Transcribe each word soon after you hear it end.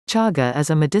Chaga is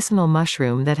a medicinal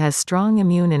mushroom that has strong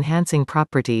immune-enhancing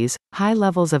properties, high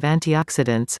levels of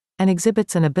antioxidants, and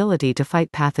exhibits an ability to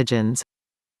fight pathogens.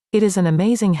 It is an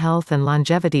amazing health and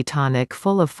longevity tonic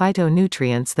full of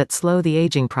phytonutrients that slow the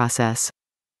aging process.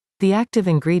 The active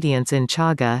ingredients in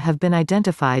chaga have been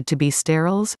identified to be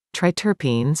sterols,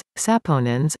 triterpenes,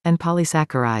 saponins, and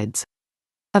polysaccharides.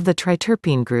 Of the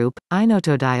triterpene group,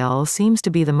 inotodiol seems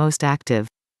to be the most active.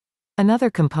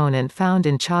 Another component found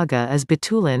in chaga is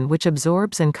betulin, which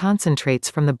absorbs and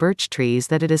concentrates from the birch trees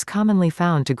that it is commonly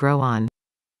found to grow on.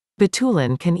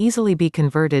 Betulin can easily be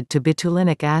converted to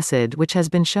betulinic acid, which has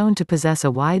been shown to possess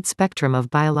a wide spectrum of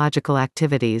biological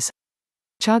activities.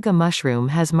 Chaga mushroom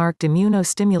has marked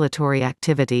immuno-stimulatory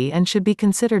activity and should be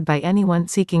considered by anyone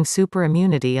seeking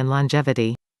superimmunity and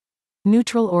longevity.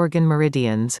 Neutral organ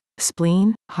meridians: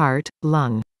 spleen, heart,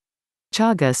 lung.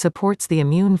 Chaga supports the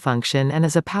immune function and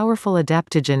is a powerful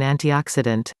adaptogen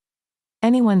antioxidant.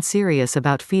 Anyone serious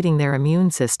about feeding their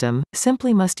immune system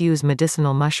simply must use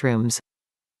medicinal mushrooms.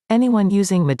 Anyone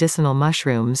using medicinal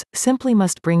mushrooms simply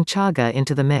must bring chaga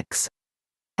into the mix.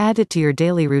 Add it to your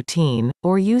daily routine,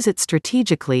 or use it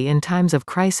strategically in times of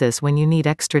crisis when you need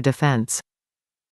extra defense.